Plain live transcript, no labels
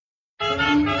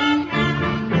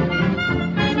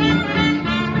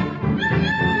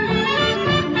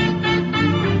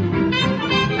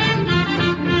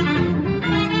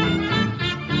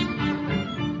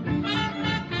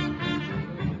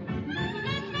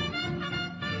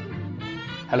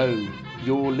Hello,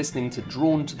 you're listening to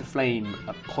Drawn to the Flame,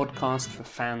 a podcast for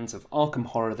fans of Arkham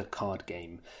Horror the card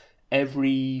game.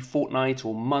 Every fortnight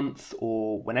or month,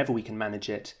 or whenever we can manage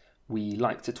it, we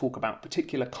like to talk about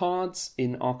particular cards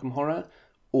in Arkham Horror,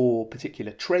 or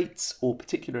particular traits, or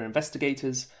particular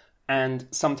investigators, and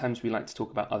sometimes we like to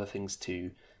talk about other things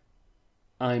too.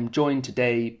 I'm joined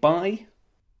today by...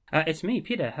 It's me,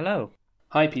 Peter. Hello.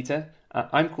 Hi, Peter.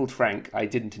 I'm called Frank. I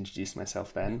didn't introduce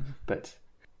myself then, but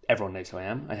everyone knows who I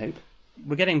am, I hope.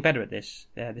 We're getting better at this.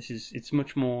 It's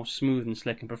much more smooth and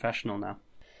slick and professional now.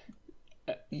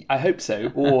 I hope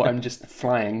so, or I'm just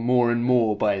flying more and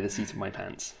more by the seat of my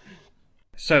pants.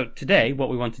 So today, what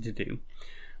we wanted to do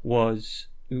was...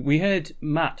 We heard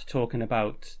Matt talking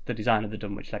about the design of the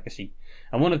Dunwich Legacy,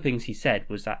 and one of the things he said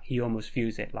was that he almost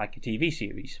views it like a TV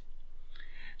series.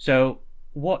 So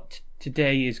what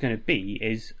today is going to be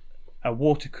is a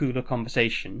water cooler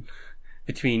conversation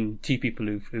between two people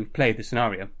who've played the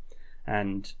scenario,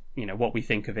 and what we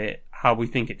think of it, how we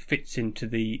think it fits into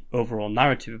the overall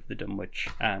narrative of the Dunwich,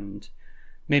 and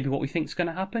maybe what we think is going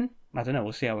to happen. I don't know.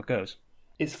 We'll see how it goes.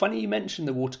 It's funny you mentioned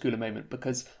the water cooler moment,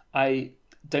 because I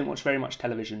don't watch very much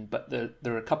television, but there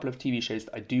are a couple of TV shows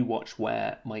that I do watch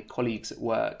where my colleagues at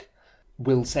work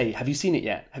will say, "Have you seen it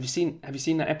yet? Have you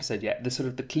seen that episode yet?" The sort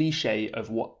of the cliche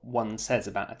of what one says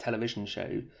about a television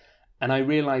show. And I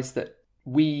realised that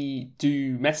we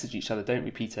do message each other, don't we,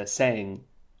 Peter, saying,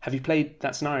 "Have you played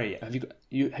that scenario yet? Have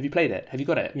you played it? Have you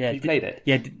got it? Yeah, have you played it?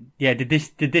 Yeah. Did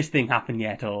this thing happen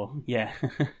yet? Or yeah,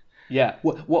 yeah.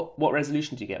 What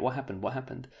resolution do you get? What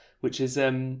happened? Which is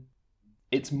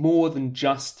it's more than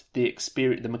just the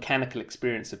experience, the mechanical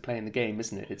experience of playing the game,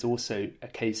 isn't it? It's also a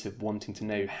case of wanting to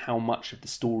know how much of the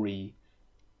story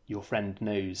your friend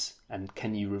knows, and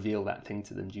can you reveal that thing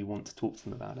to them? Do you want to talk to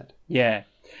them about it? Yeah.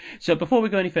 So before we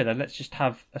go any further, let's just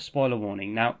have a spoiler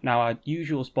warning. Now our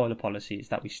usual spoiler policy is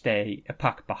that we stay a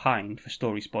pack behind for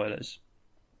story spoilers,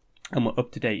 and we're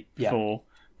up to date for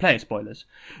player spoilers.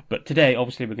 But today,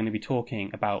 obviously, we're going to be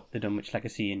talking about the Dunwich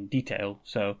Legacy in detail,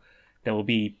 so there will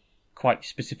be quite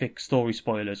specific story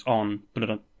spoilers on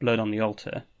Blood on the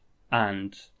Altar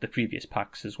and the previous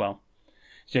packs as well.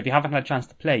 So if you haven't had a chance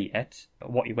to play yet,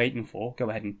 what you're waiting for, go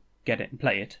ahead and get it and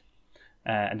play it,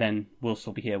 and then we'll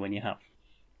still be here when you have.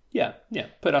 Yeah.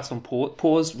 Put us on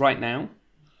pause right now.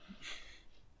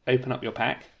 Open up your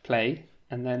pack, play,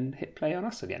 and then hit play on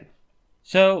us again.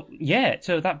 So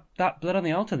that Blood on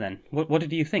the Altar then. What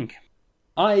did you think?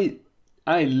 I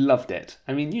loved it.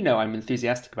 I mean, I'm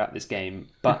enthusiastic about this game,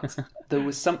 but there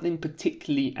was something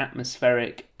particularly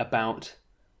atmospheric about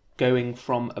going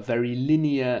from a very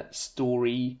linear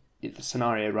scenario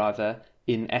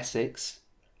in Essex,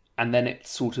 and then it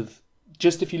sort of,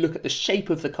 just if you look at the shape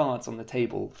of the cards on the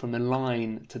table, from a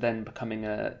line to then becoming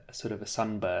a sort of a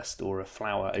sunburst or a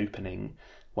flower opening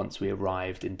once we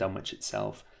arrived in Dunwich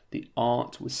itself. The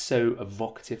art was so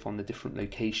evocative on the different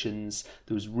locations.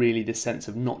 There was really this sense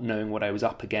of not knowing what I was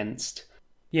up against.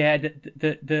 Yeah,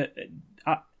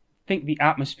 I think the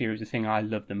atmosphere is the thing I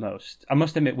love the most. I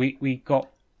must admit, we got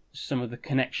some of the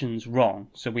connections wrong.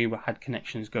 So we had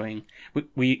connections going...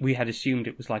 We had assumed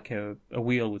it was like a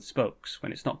wheel with spokes,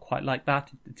 when it's not quite like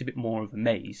that. It's a bit more of a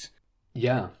maze.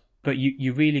 Yeah. But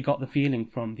you really got the feeling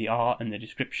from the art and the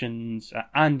descriptions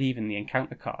and even the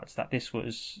encounter cards that this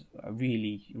was a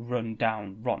really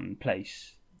run-down, rotten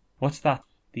place. What's that?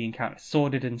 The encounter?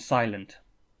 Sordid and silent.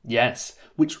 Yes,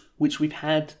 which we've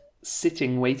had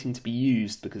sitting waiting to be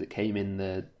used because it came in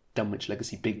the Dunwich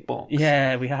Legacy big box.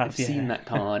 Yeah, we have. I've seen that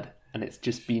card and it's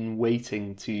just been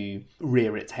waiting to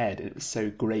rear its head. And it was so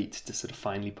great to sort of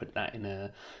finally put that in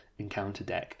a encounter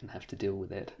deck and have to deal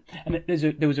with it. And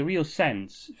there was a real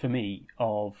sense for me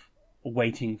of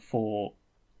waiting for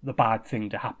the bad thing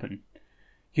to happen,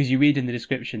 because you read in the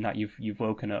description that you've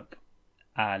woken up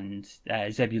and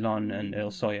Zebulon and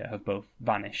Earl Sawyer have both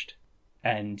vanished,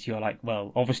 and you're like,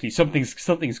 well, obviously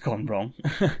something's gone wrong,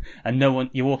 and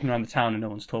you're walking around the town and no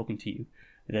one's talking to you.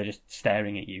 They're just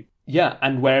staring at you. Yeah,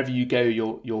 and wherever you go,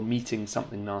 you're meeting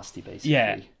something nasty, basically.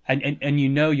 Yeah, and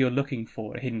you're looking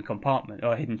for a hidden compartment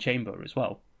or a hidden chamber as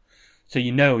well. So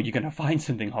you're going to find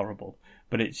something horrible,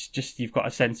 but it's just you've got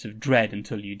a sense of dread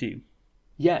until you do.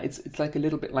 Yeah, it's like a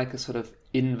little bit like a sort of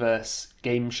inverse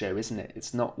game show, isn't it?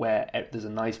 It's not where there's a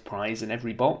nice prize in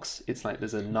every box. It's like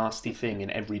there's a nasty thing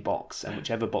in every box, and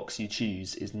whichever box you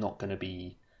choose is not going to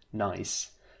be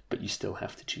nice. But you still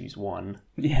have to choose one.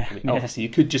 Yeah. I mean, obviously, you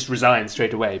could just resign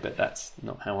straight away, but that's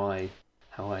not how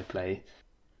I play.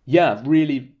 Yeah,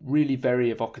 really, really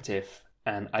very evocative,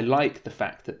 and I like the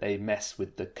fact that they mess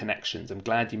with the connections. I'm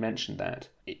glad you mentioned that.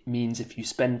 It means if you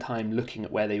spend time looking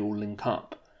at where they all link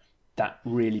up, that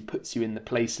really puts you in the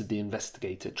place of the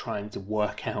investigator trying to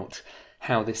work out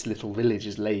how this little village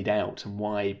is laid out and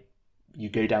why you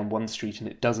go down one street and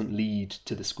it doesn't lead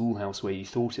to the schoolhouse where you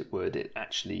thought it would. It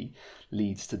actually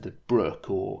leads to the brook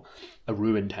or a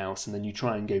ruined house, and then you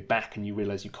try and go back and you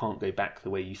realise you can't go back the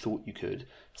way you thought you could.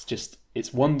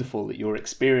 It's wonderful that you're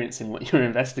experiencing what your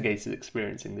investigator's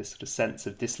experiencing, this sort of sense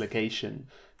of dislocation.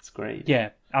 It's great.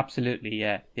 Yeah, absolutely,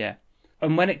 yeah.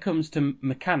 And when it comes to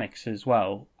mechanics as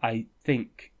well, I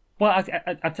think... Well,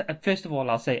 first of all,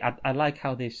 I'll say I like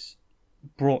how this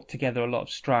brought together a lot of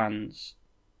strands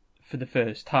for the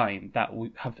first time that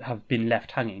have been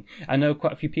left hanging. I know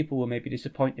quite a few people were maybe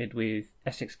disappointed with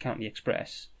Essex County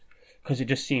Express because it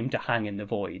just seemed to hang in the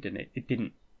void and it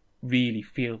didn't really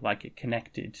feel like it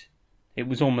connected. It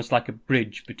was almost like a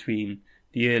bridge between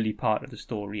the early part of the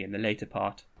story and the later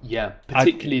part. Yeah,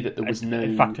 particularly that there was no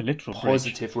in fact, a literal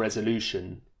positive bridge.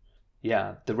 Resolution.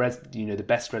 Yeah, the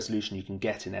best resolution you can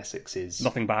get in Essex is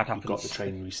nothing bad happens. You got the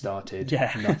train restarted,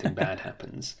 yeah. Nothing bad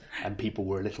happens, and people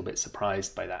were a little bit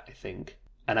surprised by that, I think.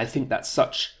 And I think that's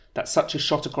such a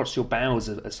shot across your bows,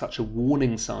 as such a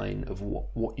warning sign of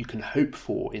what you can hope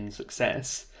for in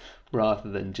success, rather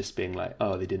than just being like,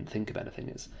 oh, they didn't think of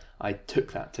anything. I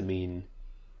took that to mean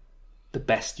the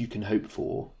best you can hope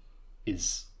for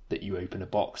is that you open a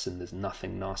box and there's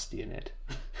nothing nasty in it.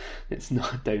 It's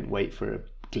not. Don't wait for a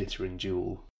glittering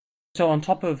jewel. So on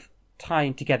top of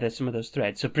tying together some of those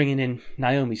threads, so bringing in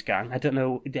Naomi's gang, I don't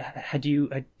know, did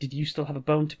you still have a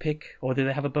bone to pick, or did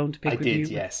they have a bone to pick with you? I did,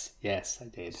 yes, I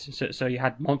did. So you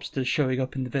had monsters showing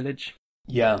up in the village?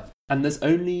 Yeah, and there's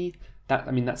only that.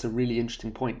 I mean, that's a really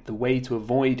interesting point. The way to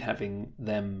avoid having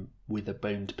them with a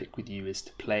bone to pick with you is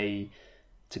to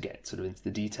get sort of into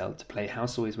the detail, to play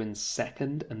House Always Wins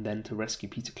second and then to rescue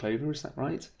Peter Clover, is that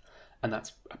right? And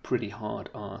that's a pretty hard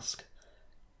ask.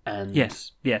 And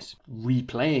yes.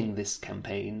 Replaying this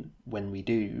campaign when we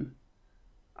do,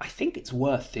 I think it's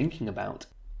worth thinking about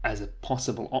as a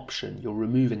possible option. You're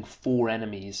removing 4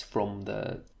 enemies from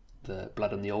the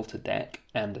Blood on the Altar deck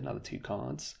and another 2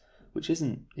 cards, which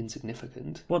isn't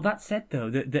insignificant. Well, that said, though,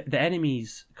 the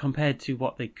enemies compared to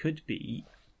what they could be,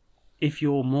 if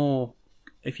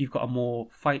you've got a more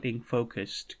fighting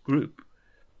focused group,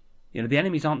 the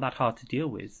enemies aren't that hard to deal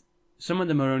with. Some of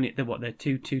them are only, they're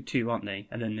 2/2/2, aren't they?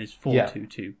 And then there's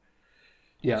 4/2/2.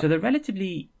 Yeah. So they're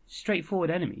relatively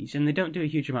straightforward enemies, and they don't do a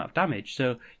huge amount of damage.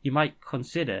 So you might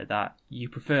consider that you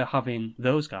prefer having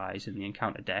those guys in the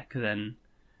encounter deck than,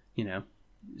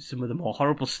 some of the more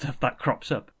horrible stuff that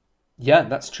crops up. Yeah,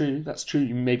 that's true.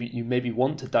 You maybe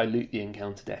want to dilute the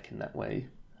encounter deck in that way.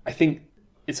 I think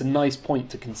it's a nice point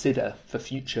to consider for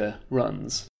future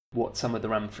runs what some of the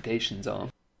ramifications are.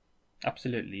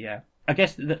 Absolutely, yeah. I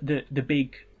guess the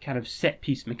big kind of set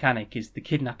piece mechanic is the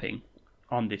kidnapping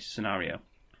on this scenario,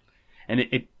 and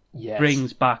it yes.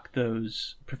 brings back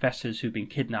those professors who've been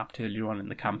kidnapped earlier on in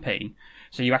the campaign.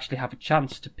 So you actually have a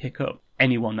chance to pick up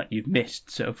anyone that you've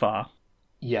missed so far.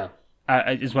 Yeah,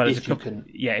 as well as if you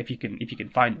can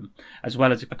find them, as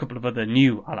well as a couple of other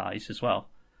new allies as well.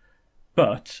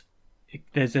 But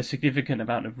there's a significant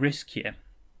amount of risk here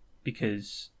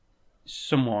because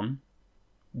someone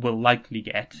will likely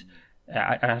get.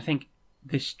 And I think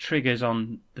this triggers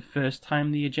on the first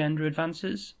time the agenda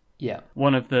advances. Yeah.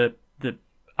 One of the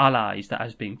allies that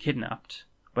has been kidnapped,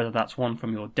 whether that's one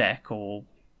from your deck or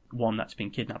one that's been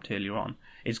kidnapped earlier on,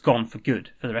 is gone for good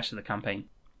for the rest of the campaign.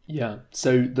 Yeah.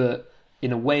 So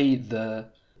in a way, the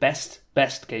best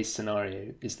case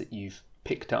scenario is that you've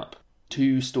picked up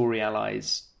 2 story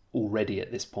allies already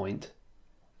at this point,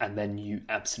 and then you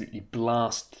absolutely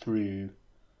blast through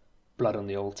Blood on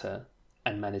the Altar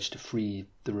and manage to free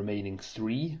the remaining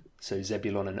 3, so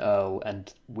Zebulon and Earl,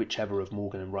 and whichever of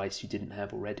Morgan and Rice you didn't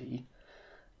have already.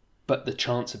 But the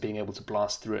chance of being able to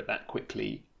blast through it that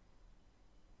quickly,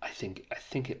 I think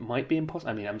it might be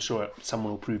impossible. I mean, I'm sure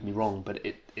someone will prove me wrong, but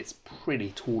it's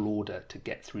pretty tall order to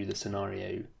get through the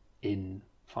scenario in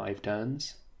 5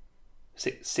 turns.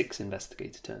 6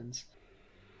 investigator turns.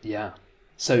 Yeah.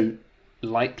 So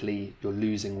likely you're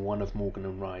losing one of Morgan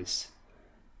and Rice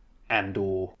and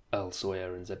or Earl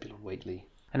Sawyer and Zebulon Whately.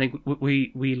 I think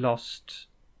we lost.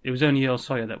 It was only Earl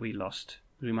Sawyer that we lost.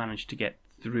 We managed to get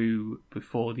through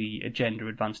before the agenda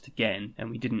advanced again, and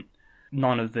we didn't.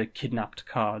 None of the kidnapped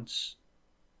cards.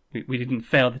 We didn't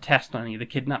fail the test on any of the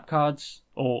kidnapped cards,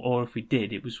 or if we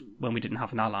did, it was when we didn't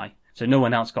have an ally. So no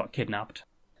one else got kidnapped.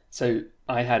 So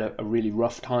I had a really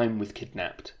rough time with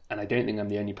kidnapped, and I don't think I'm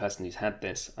the only person who's had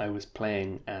this. I was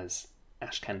playing as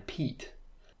Ashcan Pete,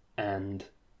 and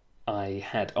I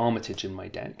had Armitage in my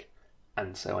deck,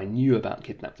 and so I knew about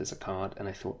kidnapped as a card, and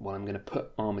I thought, well, I'm going to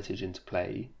put Armitage into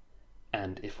play,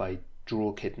 and if I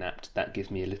draw kidnapped, that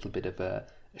gives me a little bit of a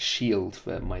shield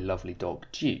for my lovely dog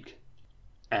Duke.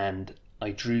 And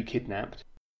I drew kidnapped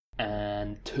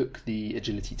and took the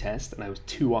agility test, and I was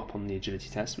 2 up on the agility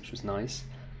test, which was nice.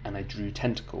 And I drew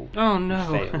tentacle. Oh no!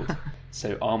 Failed.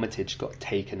 So Armitage got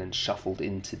taken and shuffled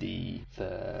into the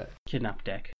kidnap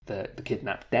deck. The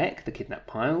kidnap deck, the kidnap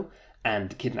pile,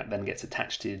 and kidnap then gets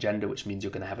attached to the agenda, which means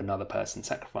you're going to have another person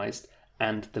sacrificed.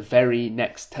 And the very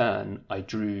next turn, I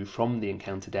drew from the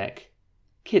encounter deck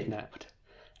kidnapped,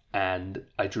 and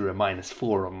I drew a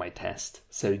 -4 on my test.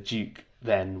 So Duke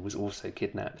then was also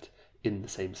kidnapped in the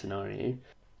same scenario.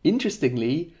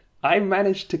 Interestingly, I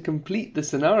managed to complete the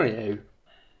scenario.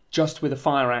 Just with a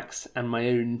fire axe and my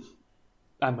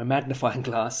magnifying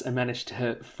glass, I managed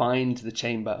to find the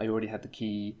chamber. I already had the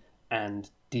key and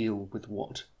deal with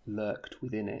what lurked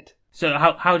within it. So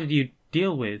how did you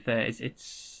deal with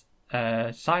it's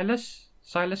Silas?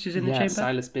 Silas is in the chamber?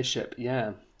 Silas Bishop,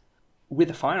 yeah. With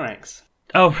a fire axe.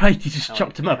 Oh, right, you just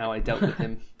chopped him up. How I dealt with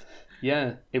him.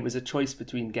 Yeah, it was a choice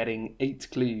between getting 8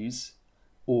 clues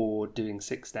or doing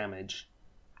 6 damage,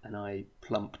 and I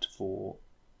plumped for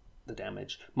the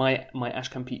damage. My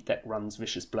Ashcan Pete deck runs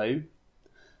Vicious Blow,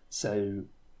 so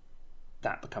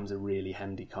that becomes a really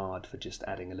handy card for just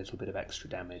adding a little bit of extra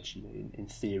damage. You know, in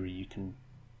theory, you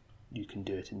can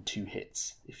do it in 2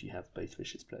 hits if you have both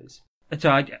Vicious Blows. So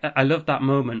I love that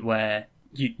moment where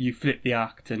you flip the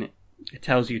act and it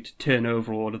tells you to turn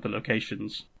over all of the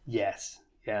locations. Yes,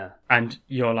 yeah. And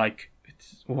you're like,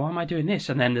 why am I doing this?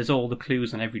 And then there's all the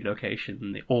clues on every location,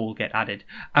 and they all get added,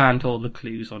 and all the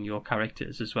clues on your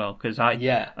characters as well. Because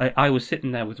I was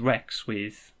sitting there with Rex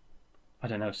with, I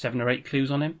don't know, 7 or 8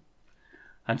 clues on him,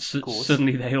 and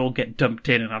suddenly they all get dumped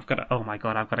in, and I've got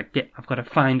to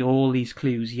find all these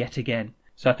clues yet again.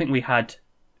 So I think we had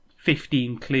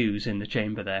 15 clues in the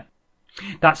chamber there.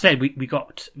 That said, we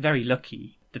got very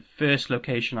lucky. The first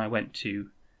location I went to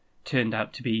turned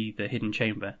out to be the hidden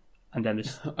chamber. And then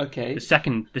the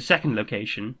second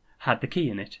location had the key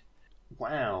in it.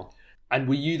 Wow. And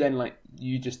were you then like,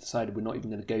 you just decided we're not even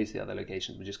going to go to the other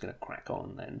locations, we're just going to crack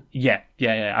on then? Yeah.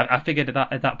 I figured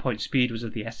at that point speed was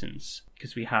of the essence,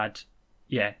 because we had,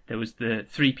 there was the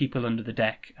 3 people under the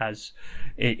deck as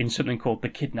in something called the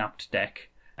kidnapped deck.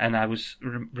 And I was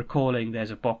recalling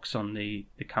there's a box on the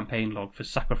campaign log for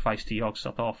sacrifice to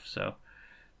Yog-Sothoth off, so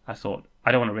I thought,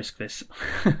 I don't want to risk this.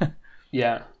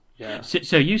 Yeah. Yeah.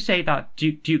 So you say that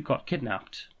Duke got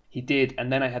kidnapped? He did,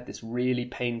 and then I had this really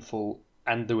painful,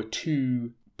 and there were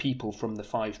 2 people from the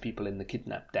 5 people in the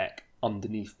kidnap deck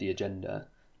underneath the agenda,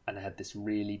 and I had this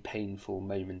really painful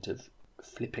moment of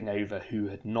flipping over who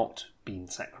had not been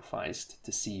sacrificed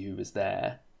to see who was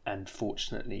there, and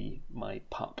fortunately my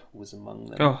pup was among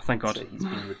them. Oh, thank God. So he's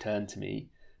been returned to me.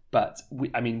 But we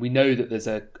know that there's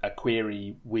a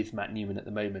query with Matt Newman at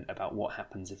the moment about what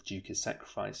happens if Duke is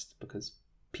sacrificed, because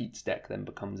Pete's deck then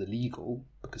becomes illegal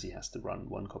because he has to run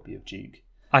 1 copy of Duke.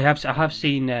 I have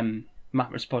seen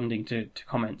Matt responding to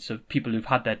comments of people who've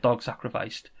had their dog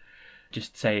sacrificed,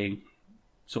 just saying,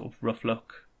 sort of rough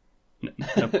luck.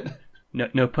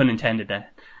 No pun intended there.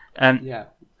 Yeah,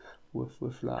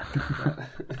 woof luck.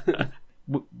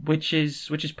 Which is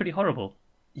pretty horrible.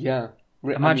 Yeah.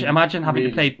 Imagine having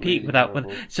to play Pete really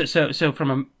without. So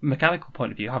from a mechanical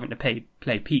point of view, having to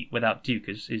play Pete without Duke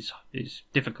is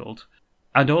difficult.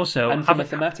 And also, from a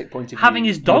thematic point of view, having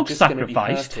his dog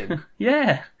sacrificed.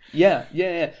 Yeah.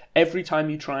 Every time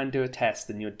you try and do a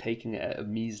test and you're taking it at a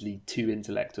measly 2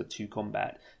 intellect or 2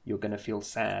 combat, you're going to feel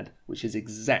sad, which is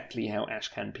exactly how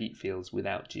Ashcan Pete feels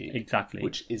without Duke. Exactly.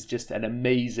 Which is just an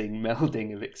amazing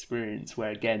melding of experience where,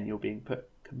 again, you're being put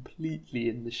completely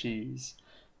in the shoes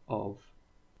of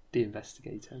the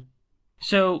investigator.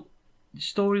 So,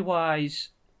 story-wise,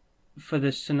 for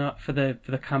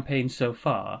the campaign so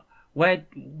far, where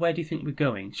do you think we're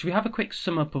going? Should we have a quick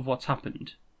sum up of what's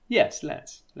happened? Yes,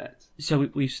 let's. So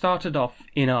we started off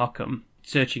in Arkham,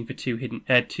 searching for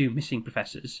 2 missing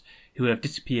professors who have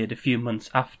disappeared a few months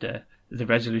after the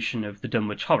resolution of the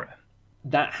Dunwich Horror.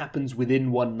 That happens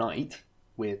within one night.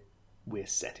 We're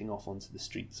setting off onto the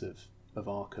streets of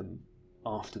Arkham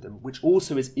after them, which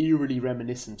also is eerily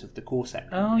reminiscent of the Corset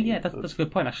campaign. Oh yeah, that's a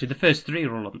good point actually. The first 3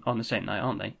 are all on the same night,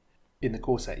 aren't they? In the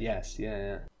Corset, yes,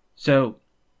 yeah. So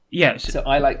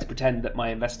I like to pretend that my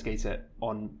investigator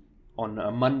on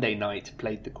a Monday night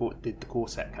did the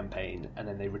Corset campaign, and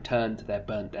then they returned to their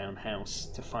burnt down house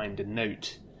to find a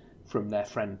note from their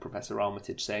friend Professor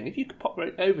Armitage saying, if you could pop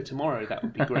right over tomorrow, that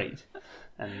would be great.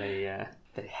 And they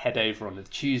head over on a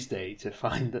Tuesday to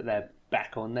find that they're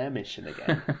back on their mission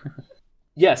again.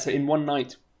 Yeah, so in one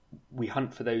night we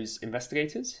hunt for those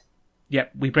investigators.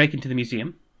 Yep, we break into the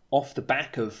museum. Off the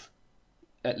back of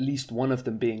at least one of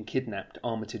them being kidnapped,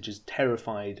 Armitage is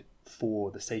terrified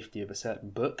for the safety of a certain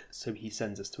book, so he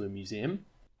sends us to a museum.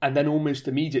 And then almost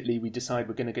immediately we decide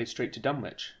we're going to go straight to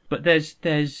Dunwich. But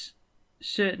there's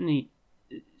certainly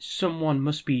someone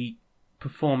must be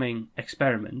performing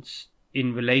experiments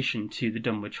in relation to the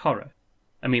Dunwich Horror.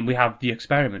 I mean, we have the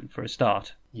experiment for a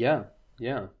start. Yeah.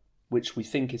 Which we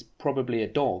think is probably a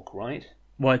dog, right?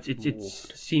 Well, it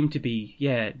seemed to be,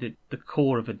 the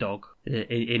core of a dog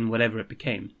in whatever it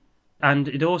became. And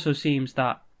it also seems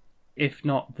that if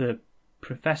not the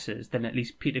professors, then at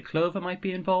least Peter Clover might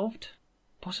be involved,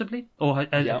 possibly? Or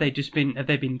have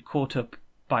they been caught up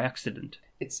by accident?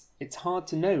 It's hard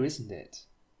to know, isn't it?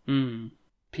 Mm.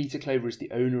 Peter Clover is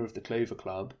the owner of the Clover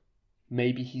Club.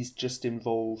 Maybe he's just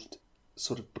involved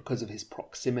sort of because of his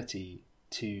proximity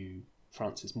to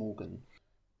Francis Morgan,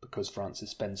 because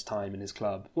Francis spends time in his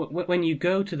club. When you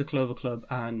go to the Clover Club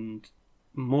and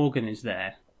Morgan is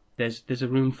there, there's a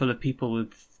room full of people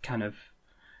with kind of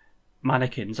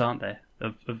mannequins, aren't there?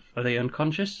 Are they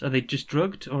unconscious? Are they just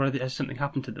drugged? Or has something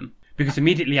happened to them? Because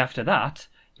immediately after that,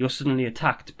 you're suddenly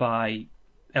attacked by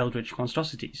eldritch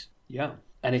monstrosities. Yeah.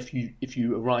 And if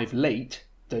you arrive late,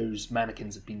 those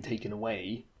mannequins have been taken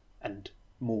away and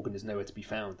Morgan is nowhere to be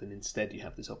found, and instead you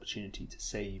have this opportunity to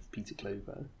save Peter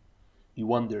Clover. You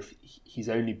wonder if he's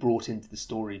only brought into the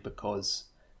story because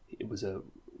it was a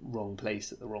wrong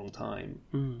place at the wrong time,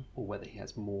 or whether he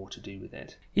has more to do with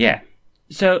it. Yeah.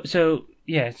 So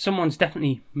someone's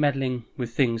definitely meddling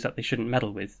with things that they shouldn't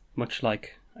meddle with, much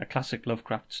like a classic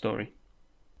Lovecraft story.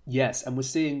 Yes, and we're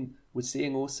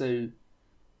seeing also,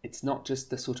 it's not just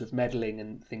the sort of meddling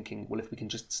and thinking, well, if we can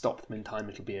just stop them in time,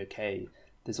 it'll be okay.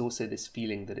 There's also this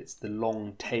feeling that it's the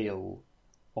long tail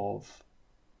of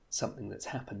something that's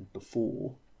happened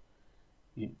before.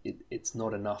 It's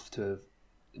not enough to have,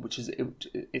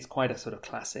 it's quite a sort of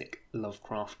classic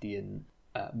Lovecraftian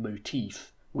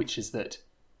motif, which is that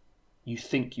you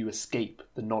think you escape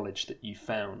the knowledge that you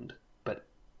found, but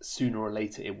sooner or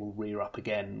later it will rear up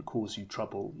again and cause you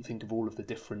trouble. You think of all of the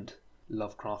different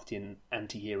Lovecraftian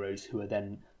anti-heroes who are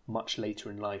then much later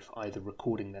in life either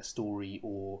recording their story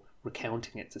or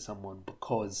recounting it to someone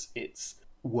because it's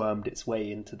wormed its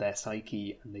way into their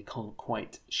psyche and they can't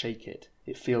quite shake it.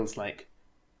 It feels like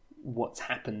what's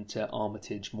happened to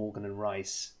Armitage, Morgan and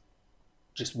Rice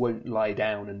just won't lie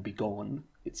down and be gone.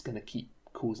 It's going to keep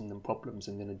causing them problems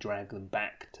and going to drag them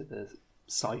back to the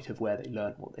site of where they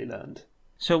learned what they learned.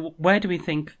 So where do we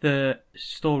think the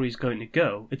story's going to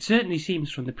go? It certainly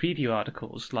seems from the preview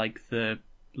articles like the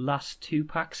last 2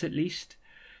 packs at least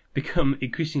become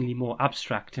increasingly more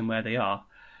abstract in where they are.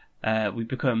 We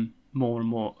become more and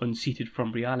more unseated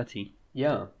from reality.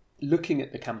 Yeah. Looking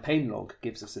at the campaign log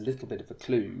gives us a little bit of a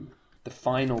clue. The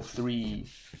final 3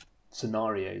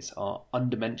 scenarios are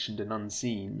Undimensioned and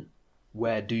Unseen,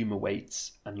 Where Doom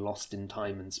Awaits, and Lost in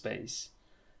Time and Space.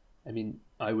 I mean,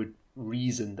 I would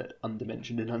reason that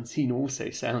Undimensioned and Unseen also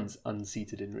sounds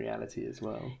unseated in reality as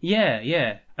well.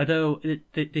 Yeah. Although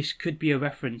this could be a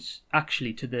reference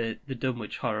actually to the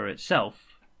Dunwich Horror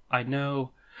itself. I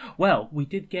know. Well, we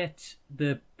did get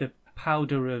the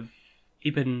powder of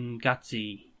Ibn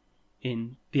Ghazi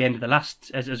in the end of the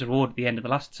last, as a reward at the end of the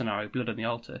last scenario, Blood on the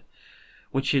Altar,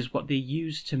 which is what they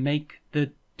used to make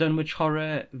the Dunwich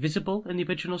Horror visible in the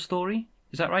original story.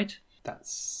 Is that right? That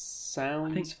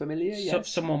sounds familiar. Yes.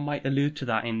 Someone might allude to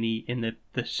that in the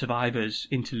Survivors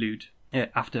interlude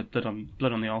after Blood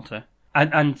on the Altar,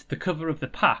 and the cover of the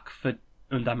pack for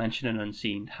Undimensioned and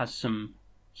Unseen has some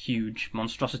huge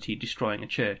monstrosity destroying a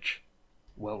church.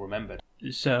 Well remembered.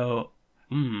 So,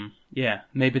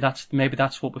 maybe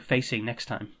that's what we're facing next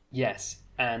time. Yes,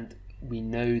 and we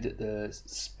know that the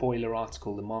spoiler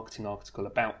article, the marketing article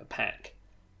about the pack,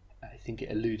 I think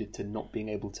it alluded to not being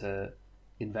able to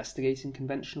investigate in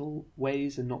conventional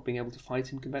ways and not being able to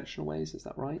fight in conventional ways. Is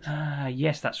that right?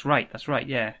 Yes, that's right.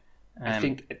 Yeah. I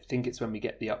think it's when we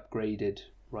get the upgraded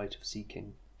Right of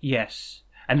Seeking. Yes,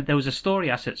 and there was a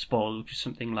story asset spoil, which is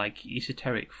something like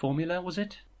esoteric formula, was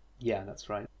it? Yeah, that's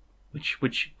right.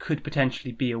 Which could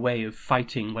potentially be a way of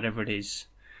fighting whatever it is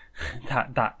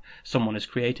that someone has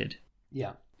created.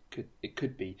 Yeah, it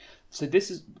could be. So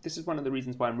this is one of the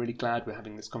reasons why I'm really glad we're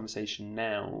having this conversation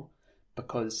now,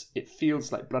 because it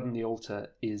feels like Blood on the Altar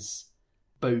is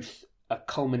both a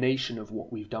culmination of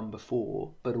what we've done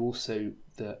before, but also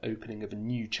the opening of a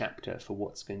new chapter for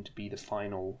what's going to be the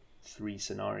final 3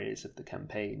 scenarios of the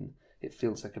campaign. It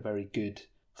feels like a very good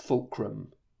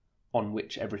fulcrum on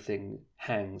which everything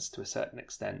hangs to a certain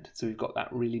extent. So we've got that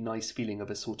really nice feeling of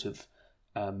a sort of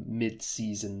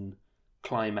mid-season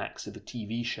climax of a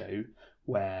TV show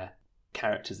where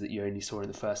characters that you only saw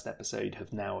in the first episode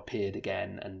have now appeared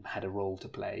again and had a role to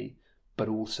play, but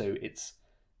also it's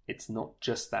not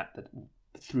just that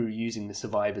through using the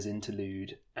survivors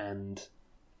interlude and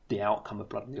the outcome of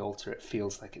Blood on the Altar, it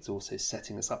feels like it's also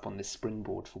setting us up on this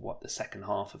springboard for what the second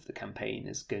half of the campaign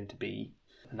is going to be,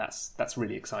 and that's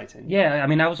really exciting. Yeah, I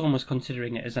mean, I was almost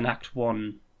considering it as an Act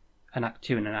 1, an Act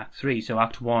 2 and an Act 3. So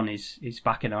Act 1 is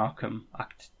back in Arkham.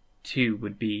 Act 2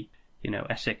 would be,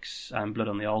 Essex and Blood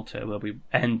on the Altar, where we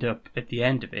end up at the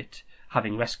end of it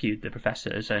having rescued the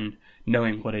professors and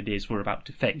knowing what it is we're about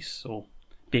to face, or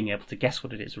being able to guess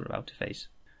what it is we're about to face.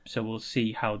 So we'll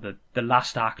see how the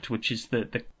last act, which is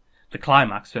the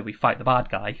climax where we fight the bad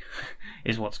guy,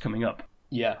 is what's coming up.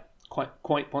 Yeah,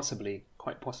 quite possibly.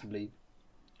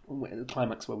 The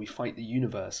climax where we fight the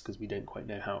universe, because we don't quite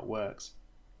know how it works,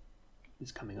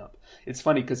 is coming up. It's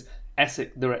funny because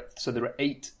Essex. There are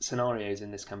 8 scenarios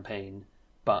in this campaign,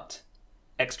 but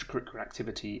extracurricular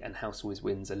activity and House Always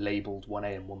Wins are labelled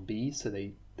 1A and 1B, so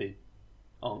they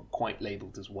aren't quite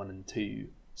labelled as 1 and 2.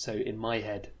 So in my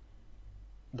head,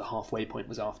 the halfway point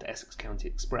was after Essex County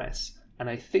Express, and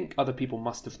I think other people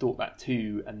must have thought that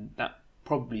too, and that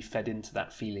probably fed into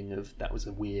that feeling of that was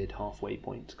a weird halfway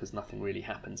point, because nothing really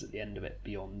happens at the end of it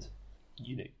beyond,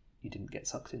 you didn't get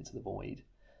sucked into the void.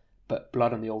 But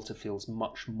Blood on the Altar feels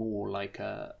much more like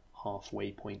a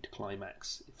halfway point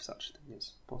climax, if such a thing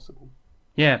is possible.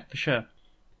 Yeah, for sure.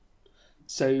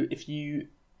 So if you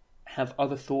have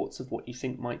other thoughts of what you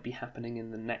think might be happening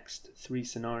in the next 3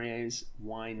 scenarios,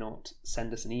 why not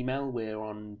send us an email? We're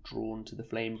on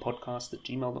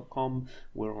drawntotheflamepodcast@gmail.com.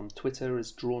 We're on Twitter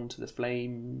as Drawn to the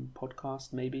Flame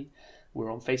Podcast, maybe. We're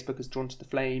on Facebook as Drawn to the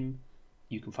Flame.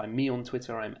 You can find me on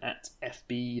Twitter. I'm at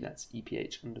FB, that's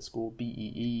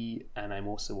EPH_BEE, and I'm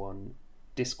also on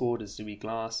Discord as Zooey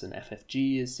Glass and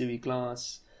FFG as Zooey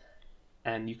Glass.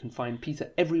 And you can find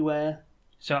Peter everywhere.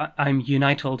 So I'm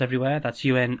Unitold everywhere. That's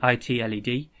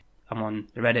UNITLED. I'm on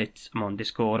Reddit. I'm on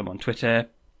Discord. I'm on Twitter.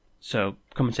 So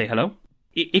come and say hello.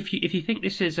 If you think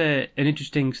this is an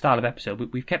interesting style of episode,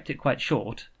 we've kept it quite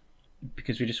short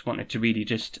because we just wanted to really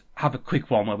just have a quick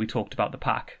one where we talked about the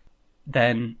pack.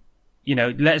 Then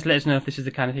let us know if this is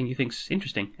the kind of thing you think's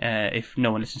interesting. If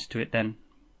no one listens to it, then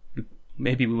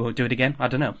maybe we will do it again. I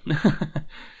don't know.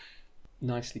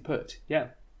 Nicely put. Yeah.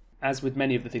 As with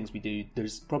many of the things we do,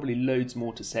 there's probably loads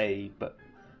more to say, but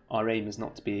our aim is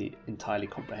not to be entirely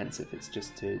comprehensive. It's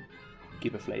just to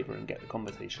give a flavour and get the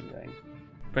conversation going.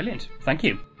 Brilliant. Thank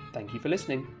you. Thank you for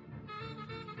listening.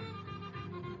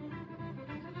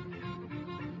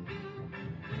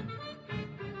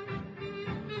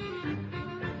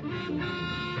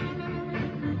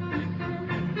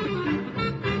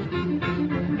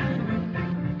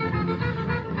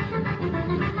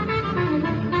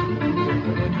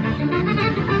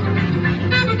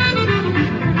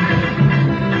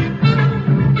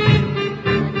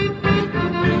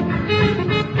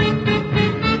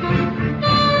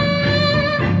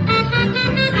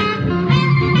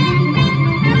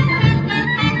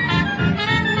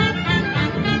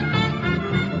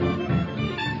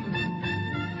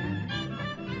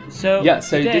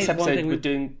 So this episode we're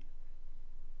doing...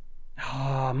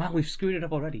 Oh, man, we've screwed it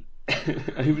up already.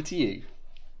 Over to you.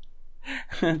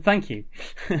 Thank you.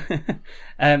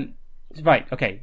 Right, okay.